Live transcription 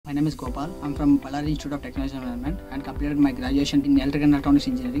My name is Gopal. I'm from Bangalore Institute of Technology and Management and completed my graduation in Electrical and Electronics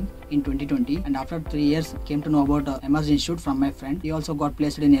Engineering in 2020. And after 3 years, came to know about Emertxe Institute from my friend. He also got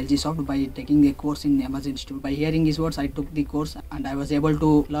placed in LG Soft by taking a course in Emertxe Institute. By hearing his words, I took the course and I was able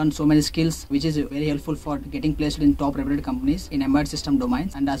to learn so many skills, which is very helpful for getting placed in top reputed companies in embedded system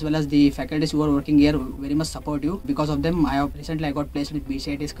domains. And as well as the faculties who are working here very much supportive. Because of them, I got placed with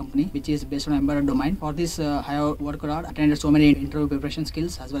BCITS company, which is based on embedded domain. For this, I have worked hard, attended so many interview preparation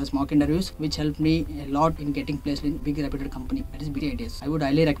skills as well as mock interviews, which helped me a lot in getting placed in big reputed company, that is BCITS. I would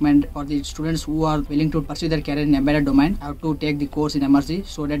highly recommend for the students who are willing to pursue their career in embedded domain, have to take the course in Emertxe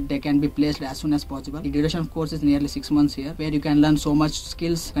so that they can be placed as soon as possible. The duration of course is nearly 6 months here, where you can learn so much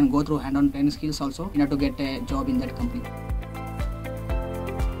skills, you can go through hand-on training skills also in order to get a job in that company.